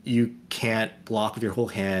 And you can't block with your whole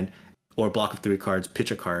hand or block with 3 cards,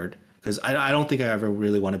 pitch a card. Because I don't think I ever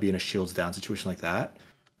really want to be in a shields down situation like that.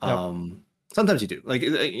 Yep. Sometimes you do. Like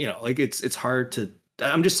like it's hard to.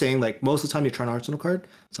 I'm just saying, like most of the time you try an arsenal card.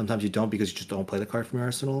 Sometimes you don't because you just don't play the card from your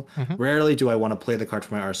arsenal. Mm-hmm. Rarely do I want to play the card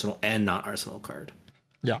from my arsenal and not arsenal card.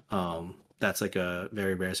 Yeah. That's like a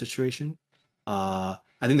very rare situation. I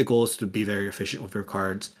think the goal is to be very efficient with your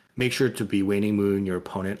cards. Make sure to be waning moon your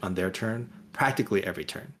opponent on their turn practically every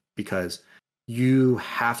turn because you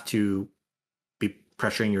have to be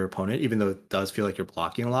pressuring your opponent, even though it does feel like you're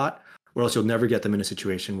blocking a lot, or else you'll never get them in a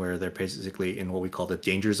situation where they're basically in what we call the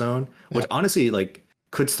danger zone, which honestly like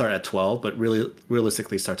could start at 12, but really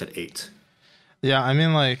realistically starts at 8. Yeah, I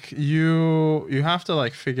mean like you have to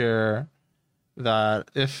like figure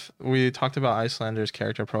that if we talked about Icelander's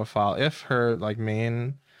character profile, if her like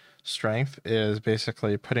main strength is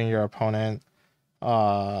basically putting your opponent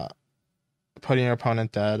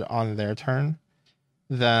dead on their turn,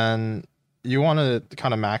 then you want to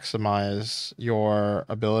kind of maximize your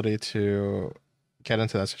ability to get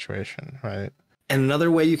into that situation, right? And another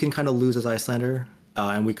way you can kind of lose as Iyslander,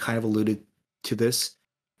 and we kind of alluded to this,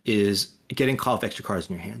 is getting caught with extra cards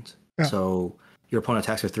in your hand. Yeah. So your opponent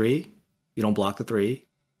attacks for 3, you don't block the 3,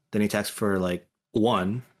 then he attacks for like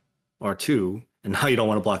 1 or 2, and now you don't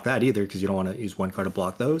want to block that either because you don't want to use 1 card to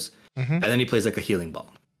block those. Mm-hmm. And then he plays like a healing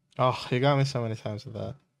ball. Oh, you got me so many times with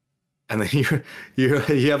that. And then you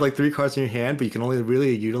have like 3 cards in your hand, but you can only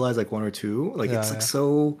really utilize like 1 or 2. Like it's like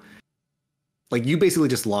so. Like you basically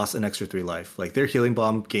just lost an extra 3 life. Like their healing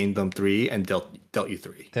bomb gained them 3 and dealt you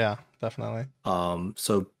 3. Yeah, definitely.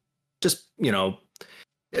 So just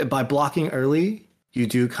by blocking early, you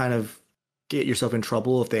do kind of get yourself in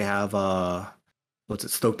trouble if they have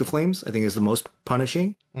Stoke the Flames. I think is the most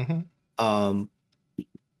punishing. Mm-hmm.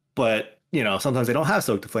 But sometimes they don't have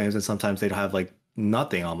Stoke the Flames, and sometimes they have like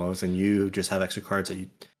nothing almost, and you just have extra cards that you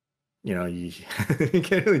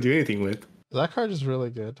can't really do anything with. That card is really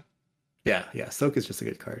good. Yeah, Stoke is just a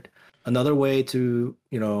good card. Another way to,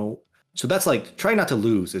 so that's like trying not to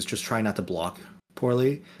lose is just trying not to block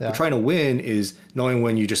poorly. Yeah. But trying to win is knowing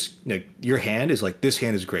when you just, your hand is like, this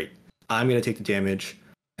hand is great. I'm going to take the damage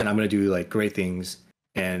and I'm going to do like great things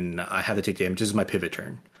and I have to take damage. This is my pivot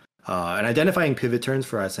turn. And identifying pivot turns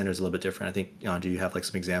for Iyslander is a little bit different. I think, do you have like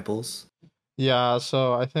some examples? Yeah,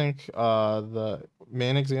 so I think the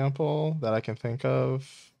main example that I can think of,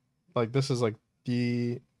 like this is like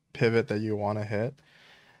the pivot that you want to hit,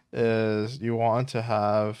 is you want to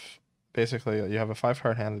have basically you have a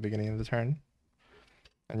 5-card hand at the beginning of the turn,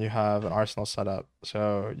 and you have an arsenal set up.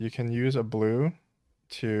 So you can use a blue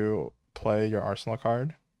to play your arsenal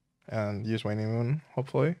card and use Waning Moon,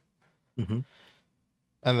 hopefully. Mm-hmm.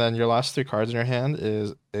 And then your last 3 cards in your hand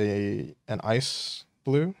is an ice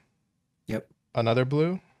blue, Yep, another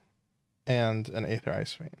blue, and an Aether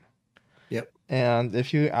Ice Vein. Yep. And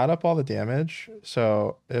if you add up all the damage,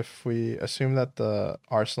 so if we assume that the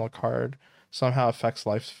arsenal card somehow affects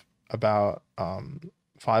life about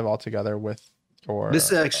 5 altogether with your...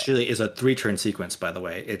 This actually is a 3-turn sequence, by the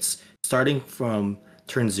way. It's starting from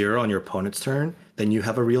turn 0 on your opponent's turn, then you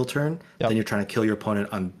have a real turn, then you're trying to kill your opponent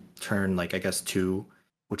on turn, like, I guess, 2,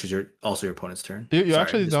 which is also your opponent's turn. You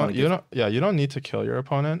actually don't you don't need to kill your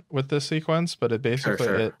opponent with this sequence, but it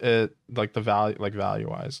basically it like the value, like value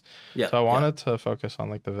wise. Yeah. So I wanted to focus on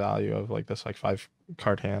like the value of like this like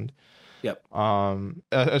 5-card hand. Yep.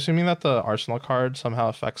 Assuming that the arsenal card somehow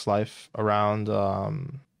affects life around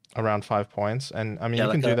 5 points, and I mean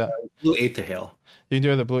you can do that. Blue Aether Hail. You can do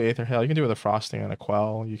it with the blue Aether Hail. You can do it with a frosting and a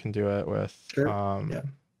quell. You can do it with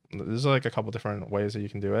There's like a couple different ways that you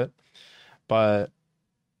can do it, but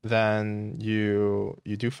then you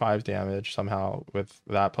do 5 damage somehow with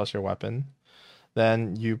that plus your weapon.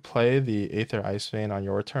 Then you play the Aether Ice Vein on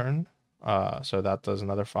your turn. So that does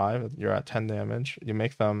another 5. You're at 10 damage. You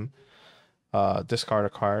make them discard a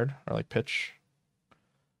card or like pitch.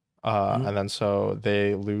 Mhm. And then so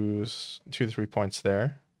they lose 2 to 3 points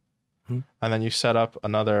there. Mhm. And then you set up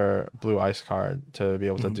another blue ice card to be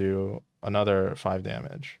able to Mhm. do another 5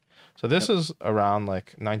 damage. So this Yep. is around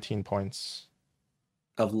like 19 points.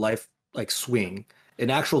 Of life like swing.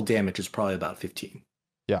 And actual damage is probably about 15.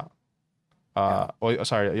 Yeah. Yeah. Well,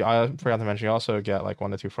 sorry, I forgot to mention you also get like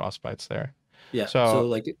 1 to 2 frostbites there. Yeah. So So,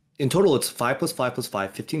 like in total it's 5 plus 5 plus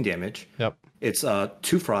 5, 15 damage. yep. It's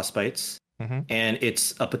 2 frostbites Hmm. and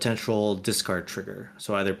it's a potential discard trigger.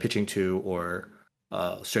 So either pitching 2 or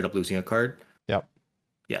straight up losing a card. Yep.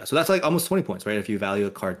 Yeah, so that's like almost 20 points, right? If you value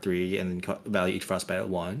a card 3 and then value each frostbite at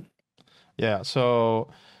 1. Yeah. So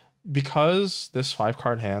because this 5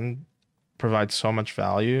 card hand provides so much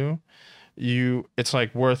value, it's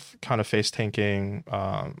like worth kind of face tanking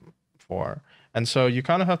for. And so you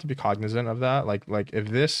kind of have to be cognizant of that. Like if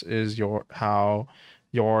this is how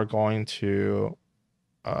you're going to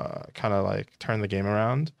kind of like turn the game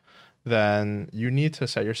around, then you need to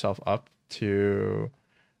set yourself up to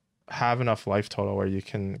have enough life total where you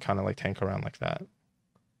can kind of like tank around like that.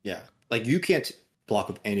 Yeah. Like you can't block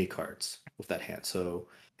with any cards with that hand. So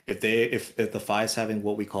if the five's having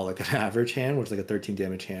what we call like an average hand, which is like a 13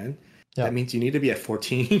 damage hand, Yeah. that means you need to be at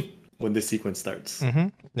 14 when the sequence starts. Mm-hmm.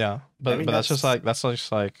 Yeah. I But mean that's just that's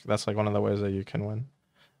like that's like one of the ways that you can win.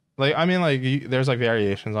 Like I mean like there's like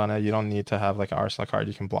variations on it. You don't need to have like an arsenal card.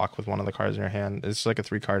 You can block with one of the cards in your hand. It's like a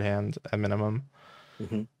 3 card hand at minimum.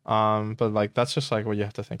 Mhm. But like that's just like what you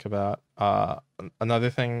have to think about. Another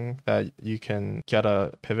thing that you can get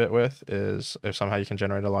a pivot with is if somehow you can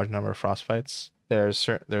generate a large number of frostbites.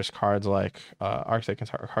 There's cards like Arctic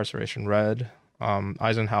Incarceration Red,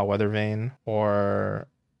 Eisenhower Weathervane, or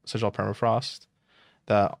Sigil Permafrost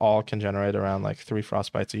that all can generate around like 3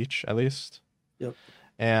 frostbites each at least. Yep.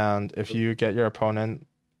 And if you get your opponent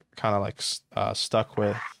kind of like stuck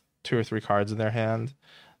with 2 or 3 cards in their hand,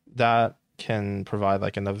 that can provide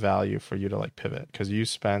like enough value for you to like pivot because you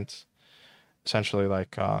spent essentially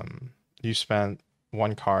like you spent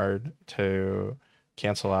 1 card to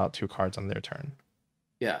cancel out 2 cards on their turn.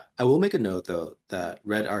 Yeah. I will make a note though that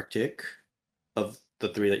Red Arctic of the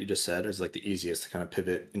 3 that you just said is like the easiest to kind of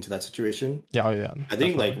pivot into that situation. Yeah, oh yeah, I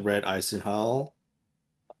think like definitely. Red Eisenhower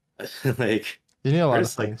like You need a lot red of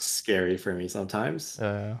is like things. scary for me sometimes.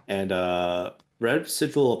 Yeah, And red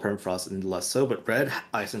Sigil Permafrost and less so, but red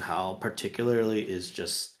Eisenhower particularly is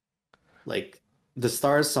just like the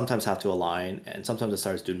stars sometimes have to align and sometimes the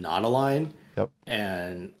stars do not align. yep.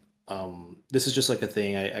 And this is just like a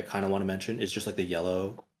thing I kind of want to mention. It's just like the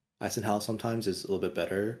yellow Eisenhower sometimes is a little bit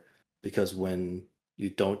better because when you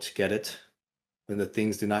don't get it, when the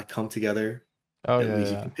things do not come together, Oh at yeah,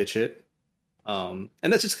 least you yeah. can pitch it. And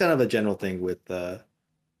that's just kind of a general thing with I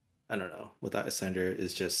don't know, with Iyslander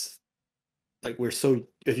is just like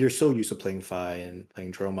if you're so used to playing Fi and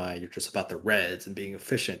playing Dromai, you're just about the reds and being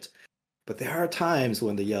efficient. But there are times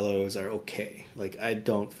when the yellows are okay. Like I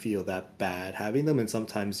don't feel that bad having them, and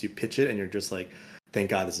sometimes you pitch it and you're just like, thank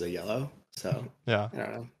God this is a yellow. So Yeah. I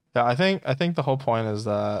don't know. Yeah, I think the whole point is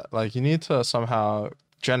that like you need to somehow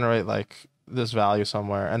generate like this value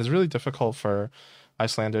somewhere, and it's really difficult for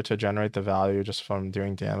Iyslander to generate the value just from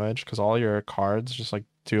doing damage because all your cards just like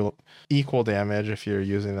do equal damage if you're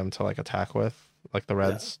using them to like attack with, like the Yeah.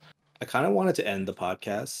 reds. I kind of wanted to end the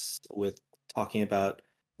podcast with talking about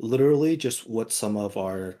literally just what some of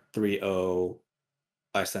our 3-0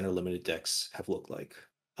 Iyslander limited decks have looked like.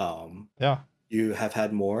 Um, Yeah. You have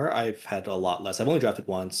had more. I've had a lot less. I've only drafted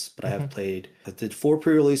once, but Hmm. I did 4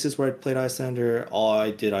 pre-releases where I played Iyslander. All I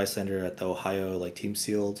did Iyslander at the Ohio like team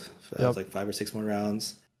sealed. So that was Yep. like 5 or 6 more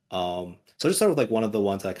rounds. So I just started with like one of the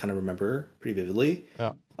ones that I kind of remember pretty vividly.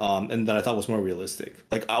 Yeah. And that I thought was more realistic.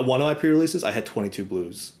 Like one of my pre-releases, I had 22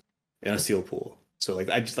 blues in a seal pool. So like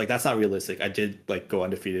I just like that's not realistic. I did like go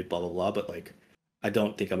undefeated, blah blah blah, but like I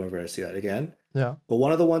don't think I'm ever gonna see that again. Yeah. But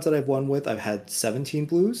one of the ones that I've won with, I've had 17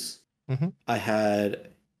 blues. Hmm. I had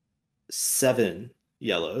 7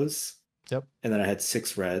 yellows, Yep. and then I had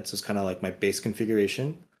 6 reds. So it's kind of like my base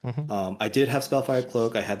configuration. Hmm. I did have Spellfire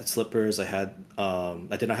Cloak. I had the slippers. I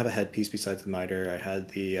did not have a headpiece besides the miter. I had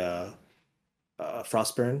the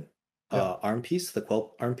Frostburn Yeah. arm piece, the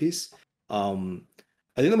Quelp arm piece.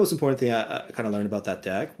 I think the most important thing I kind of learned about that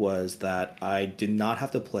deck was that I did not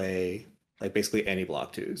have to play like basically any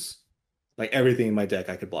block twos. Like everything in my deck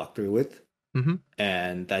I could block through with, Hmm.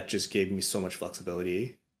 and that just gave me so much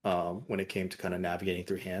flexibility when it came to kind of navigating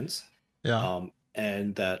through hands. Yeah.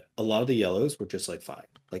 And that a lot of the yellows were just like fine.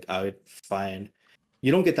 Like I would find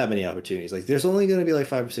you don't get that many opportunities. Like there's only going to be like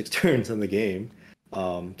 5 or 6 turns in the game,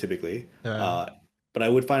 typically. Yeah. But I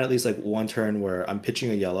would find at least like one turn where I'm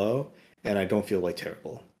pitching a yellow and I don't feel like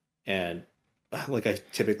terrible. And like I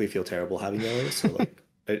typically feel terrible having yellows, so like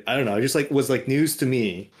I don't know. It just like was like news to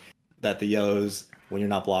me that the yellows when you're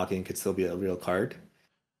not blocking could still be a real card.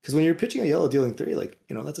 Because when you're pitching a yellow dealing 3, like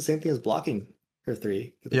that's the same thing as blocking for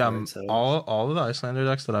 3 with the Yeah, card. So all of the Icelander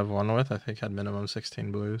decks that I've won with, I think had minimum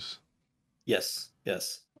 16 blues. yes.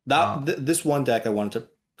 Uh, This one deck I wanted to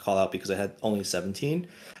call out because I had only 17,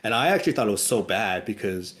 and I actually thought it was so bad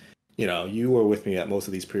because you were with me at most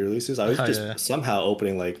of these pre-releases. I was yeah, just somehow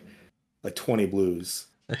opening like 20 blues,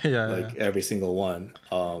 yeah. like every single one.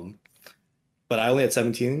 But I only had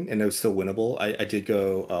 17 and it was still winnable. I did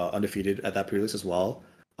go undefeated at that pre-release as well.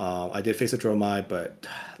 I did face a Dromai, but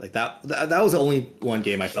like that was the only one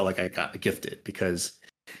game I felt like I got gifted because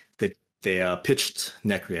they pitched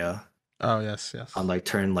Necria Oh yes, on yes. like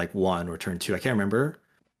turn like 1 or turn 2. I can't remember.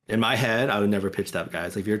 In my head, I would never pitch that,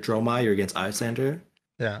 guys. Like if you're Dromai, you're against Iyslander.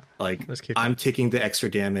 Yeah. Like Let's keep I'm it. taking the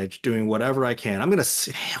extra damage, doing whatever I can. I'm gonna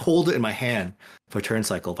hold it in my hand for turn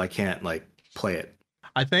cycle if I can't like play it.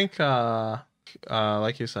 I think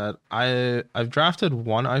like you said, I've drafted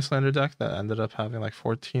one Icelander deck that ended up having like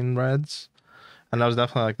 14 reds, and that was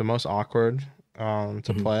definitely like the most awkward to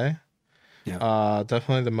Mhm. play. Yeah.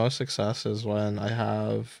 Definitely the most success is when I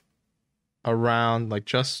have around like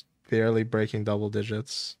just barely breaking double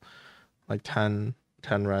digits, like 10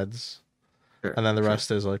 reds, Sure. and then the Sure. rest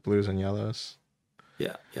is like blues and yellows.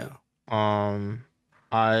 Yeah. Yeah. Um,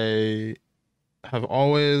 I have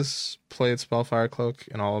always played Spellfire Cloak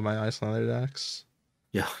in all of my Icelander decks,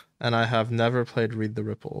 Yeah. and I have never played Read the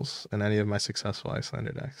Ripples in any of my successful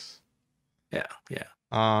Icelander decks. Yeah. Yeah.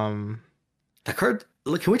 Um, That card.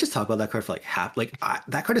 Look, can we just talk about that card for like half? Like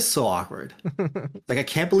that card is so awkward. Like I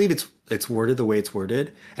can't believe it's worded the way it's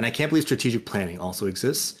worded, and I can't believe strategic planning also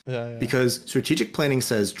exists yeah. because strategic planning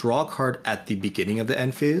says draw a card at the beginning of the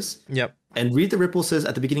end phase, Yep, and read the ripple says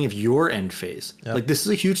at the beginning of your end phase. yep, Like this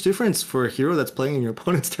is a huge difference for a hero that's playing in your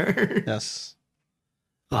opponent's turn. yes.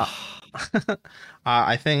 Uh,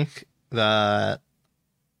 I think that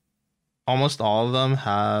almost all of them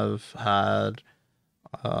have had.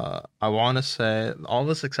 I want to say all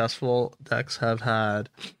the successful decks have had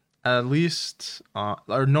at least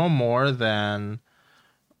or no more than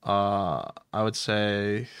I would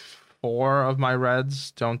say 4 of my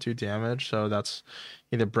reds don't do damage. So that's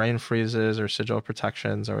either brain freezes or sigil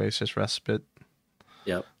protections or Oasis respite.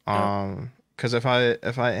 Yep. Yep. Because if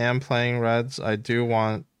I am playing reds, I do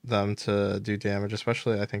want them to do damage,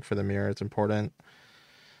 especially I think for the mirror, it's important.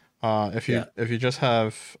 If you Yeah. if you just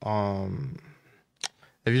have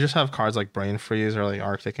if you just have cards like Brain Freeze or like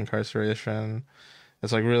Arctic Incarceration,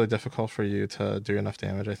 it's like really difficult for you to do enough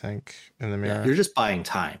damage, I think, in the Yeah. mirror. You're just buying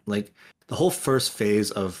time. Like the whole first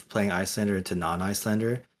phase of playing Iyslander into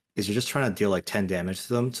non-Iyslander is you're just trying to deal like 10 damage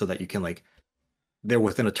to them so that you can like they're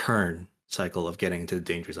within a turn cycle of getting into the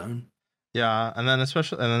danger zone. Yeah, and then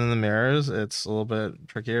especially and then in the mirrors, it's a little bit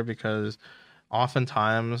trickier because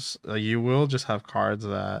oftentimes you will just have cards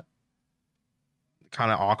that kind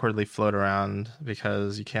of awkwardly float around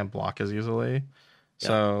because you can't block as easily. Yeah.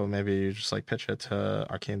 So maybe you just like pitch it to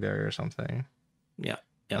Arcane Barrier or something. Yeah.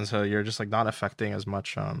 Yeah. And so you're just like not affecting as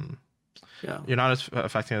much Yeah. you're not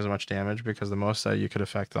affecting as much damage because the most that you could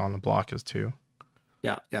affect on the block is 2.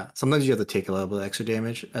 Yeah. Yeah. Sometimes you have to take a little bit of extra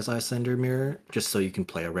damage as Iyslander mirror just so you can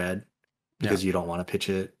play a red Yeah. because you don't want to pitch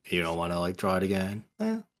it. You don't want to like draw it again.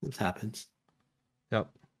 This happens. Yep.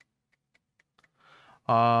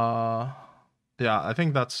 Uh yeah, I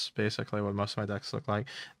think that's basically what most of my decks look like.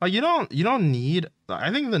 Like you don't need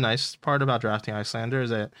I think the nice part about drafting Icelander is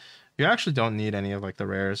that you actually don't need any of like the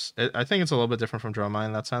rares. I think it's a little bit different from Dromai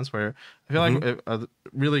in that sense where I feel like a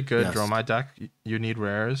really good Yes. Dromai deck you need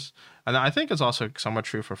rares. And I think it's also somewhat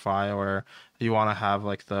true for Fi where you want to have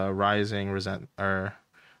like the rising resent or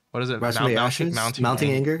what is it? Rise from the Ashes?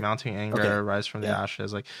 Mounting Anger? Mounting anger, Okay. rise from the Yeah.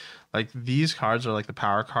 ashes. Like these cards are like the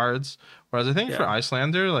power cards. Whereas I think for Yeah.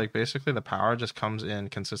 Icelander, like basically the power just comes in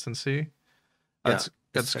consistency. Yeah.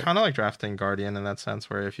 It's fair. kind of like drafting Guardian in that sense,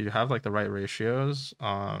 where if you have like the right ratios,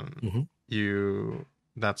 Mhm. you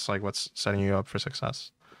that's like what's setting you up for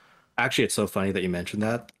success. Actually, it's so funny that you mentioned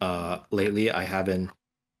that. Lately, I have been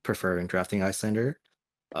preferring drafting Iyslander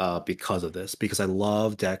because of this, because I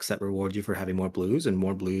love decks that reward you for having more blues, and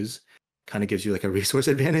more blues kind of gives you like a resource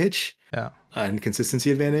advantage Yeah. and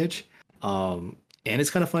consistency advantage. And it's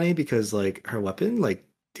kind of funny because like her weapon like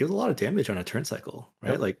deals a lot of damage on a turn cycle,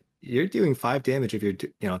 right? Yep. Like you're doing 5 damage if you're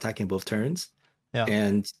attacking both turns, Yeah.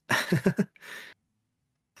 and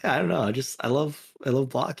yeah, I don't know. I love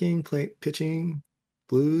blocking, pitching.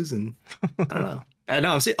 blues, and I don't know. And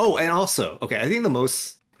no, I'm saying, oh, and also, okay, I think the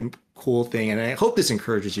most cool thing, and I hope this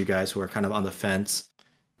encourages you guys who are kind of on the fence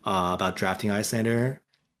about drafting Iyslander,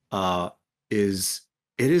 uh, is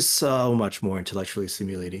it is so much more intellectually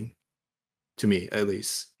stimulating to me, at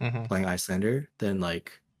least, playing Iyslander than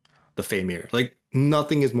like the Faymir. Like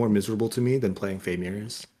nothing is more miserable to me than playing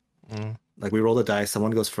Faymirs. Like we roll the dice,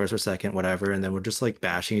 someone goes first or second, whatever, and then we're just like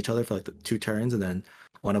bashing each other for like the 2 turns, and then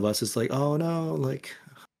one of us is like, "Oh no, like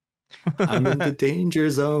I'm in the danger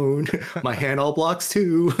zone. My hand all blocks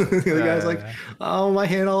too." The guy's like, "Oh, my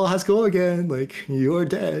hand all has go again. Like you're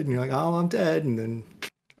dead." And you're like, "Oh, I'm dead." And then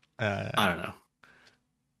I don't know.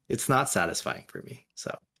 It's not satisfying for me.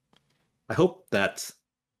 So I hope that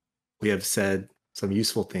we have said some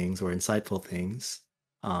useful things or insightful things.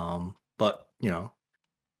 But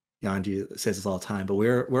Yanji says this all the time, but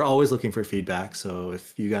we're always looking for feedback. So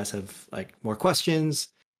if you guys have like more questions,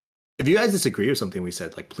 if you guys disagree with something we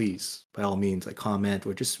said, like please, by all means, like comment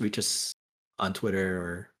or just reach us on Twitter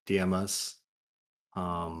or DM us.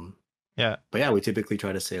 Yeah. But yeah, we typically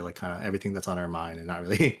try to say like kind of everything that's on our mind and not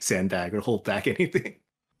really sandbag or hold back anything.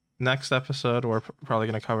 Next episode, we're probably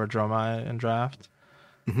going to cover Dromai and draft.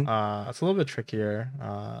 It's a little bit trickier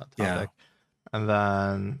topic. Yeah. And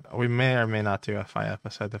then we may or may not do a fight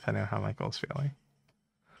episode depending on how Michael's feeling.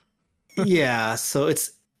 Yeah, so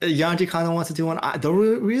it's Yanji kind of wants to do one. The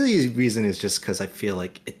really reason is just because I feel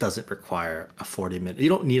like it doesn't require a 40-minute. You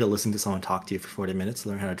don't need to listen to someone talk to you for 40 minutes to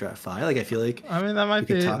learn how to draft five. Like I feel like I mean that might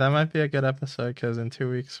be a good episode because in 2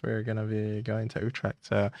 weeks we're gonna be going to Utrecht,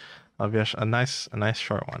 so that'll be a nice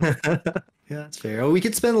short one. Yeah, that's fair. We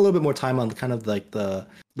could spend a little bit more time on kind of like the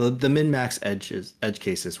min-max edge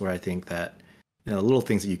cases where I think that little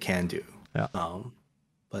things that you can do. Yeah.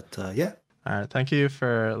 But yeah. All right. Thank you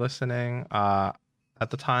for listening. At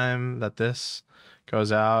the time that this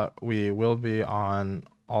goes out, we will be on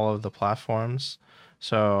all of the platforms.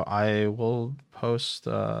 So I will post,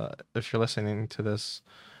 if you're listening to this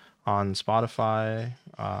on Spotify,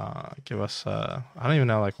 give us, I don't even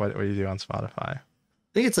know like what you do on Spotify.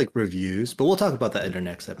 I think it's like reviews, but we'll talk about that in our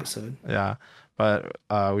next episode. Yeah, but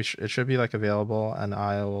it should be like available, and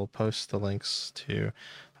I will post the links to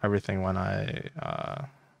everything when I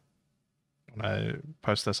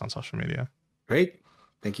post this on social media. Great.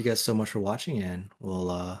 Thank you guys so much for watching, and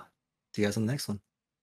we'll see you guys on the next one.